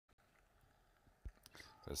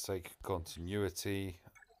For the sake of continuity,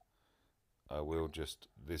 I will just...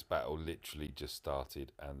 This battle literally just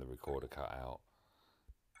started and the recorder cut out.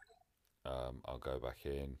 I'll go back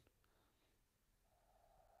in.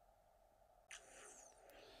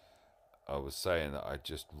 I was saying that I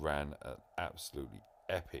just ran an absolutely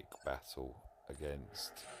epic battle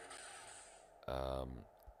against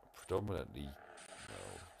predominantly,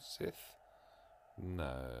 well, Sith?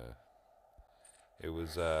 No. It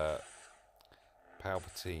was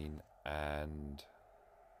Palpatine and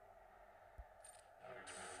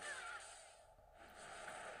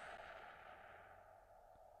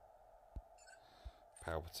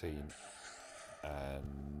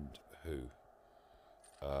who?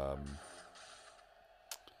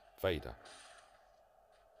 Vader.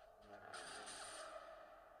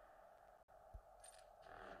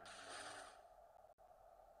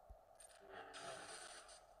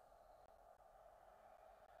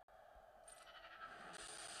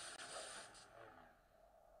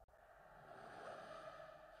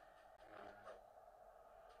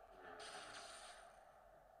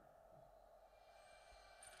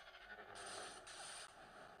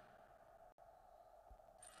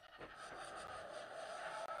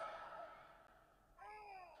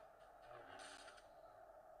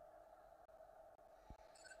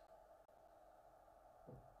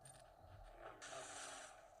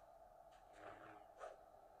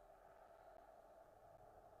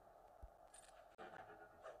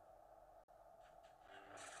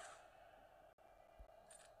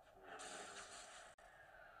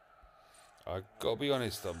 I gotta be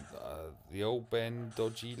honest, the old Ben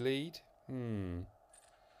dodgy lead.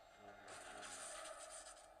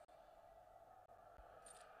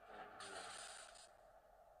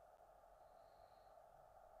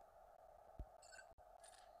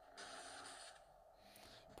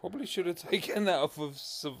 Probably should have taken that off of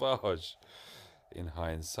Savage in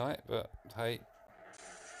hindsight, but hey.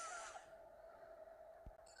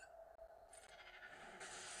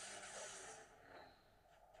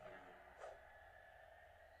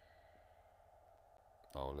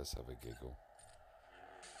 Oh, let's have a giggle.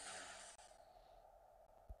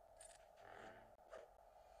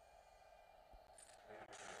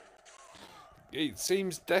 It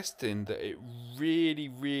seems destined that it really,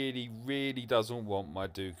 really, really doesn't want my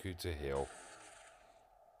Dooku to heal.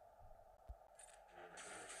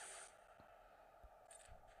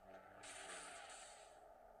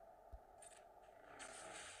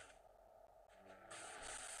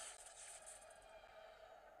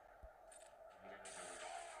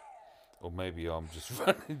 Or maybe I'm just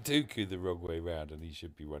running Dooku the wrong way round and he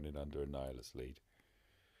should be running under a Nihilus lead.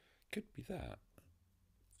 Could be that.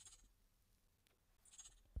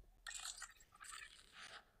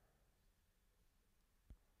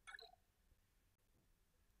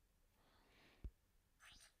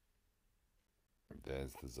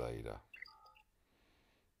 There's the Zeta.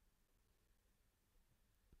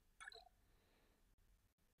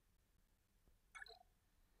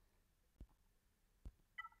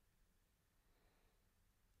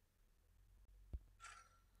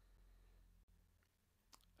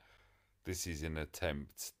 This is an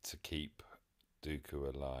attempt to keep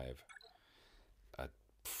Dooku alive.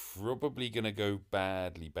 Probably going to go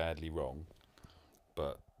badly, badly wrong.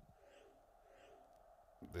 But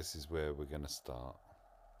this is where we're going to start.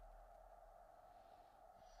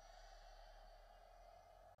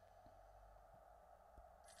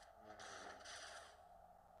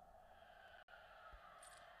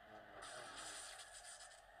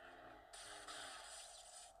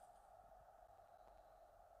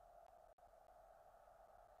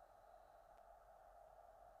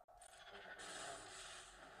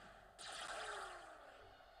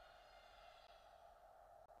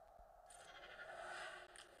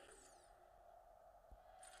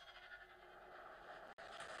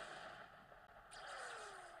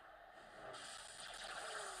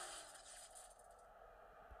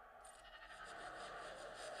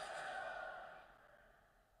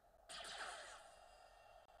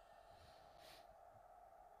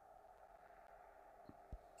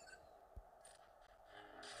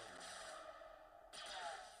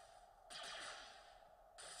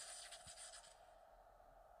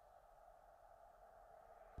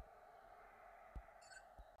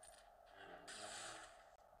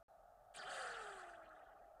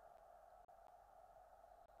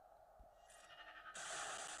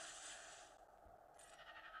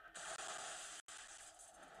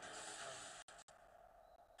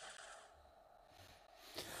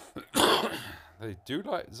 They do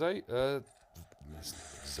like Zeta.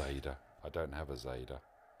 I don't have a Zeta.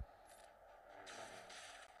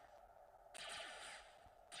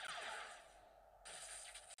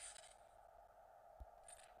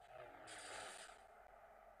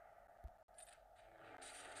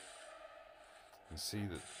 You see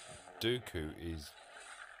that Dooku is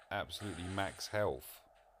absolutely max health.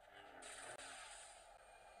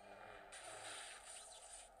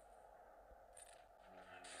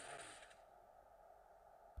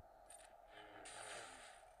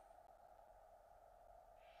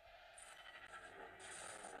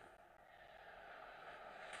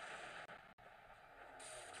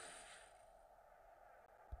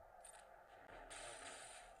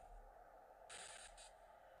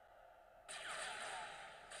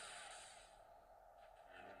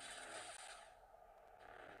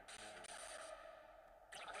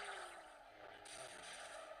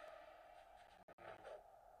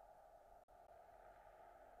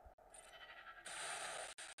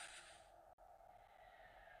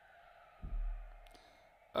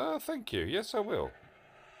 Thank you. Yes, I will.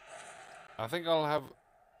 I think I'll have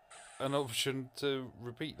an option to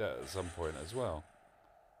repeat that at some point as well.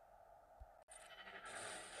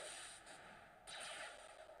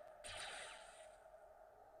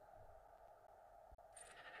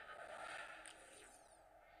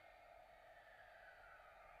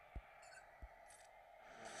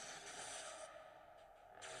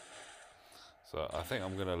 So I think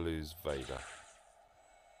I'm going to lose Vader.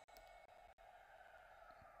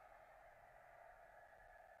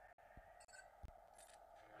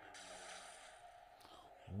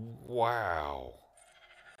 Wow.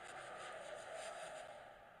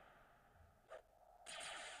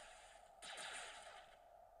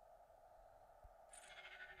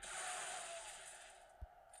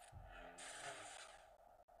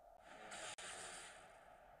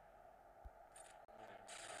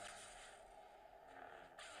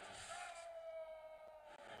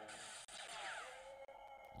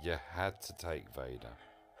 You had to take Vader.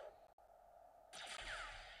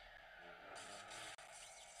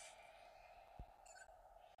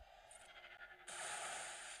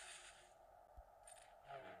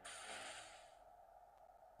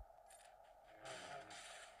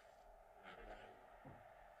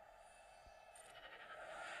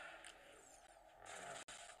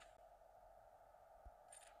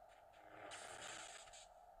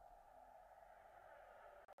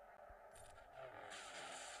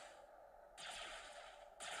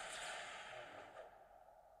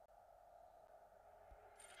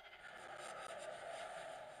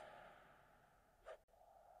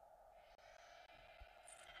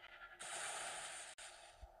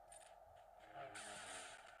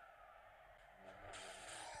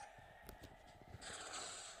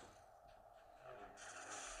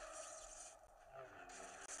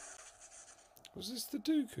 Was this the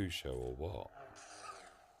Dooku show or what?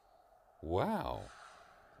 Wow.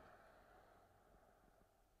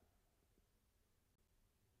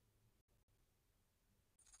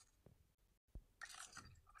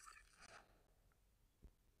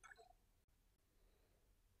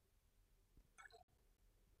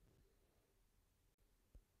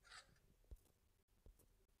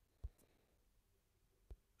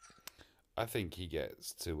 I think he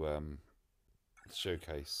gets to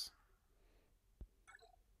showcase.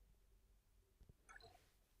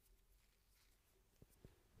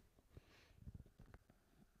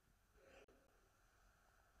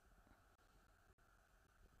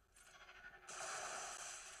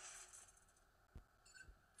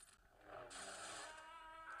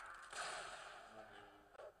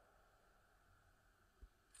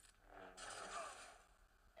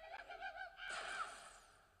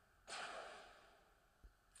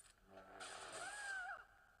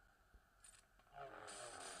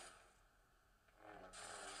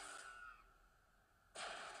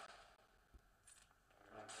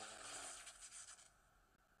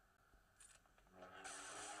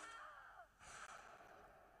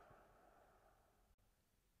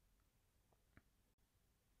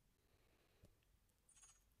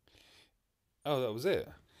 Oh, that was it.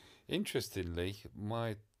 Interestingly,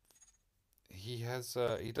 he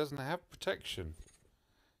doesn't have protection.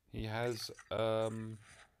 He has 75k.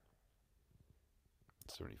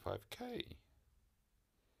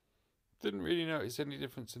 Didn't really notice any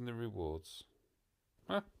difference in the rewards.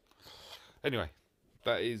 Huh? Anyway,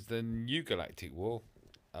 that is the new Galactic War.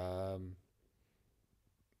 Done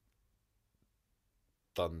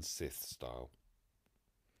Sith style.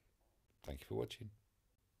 Thank you for watching.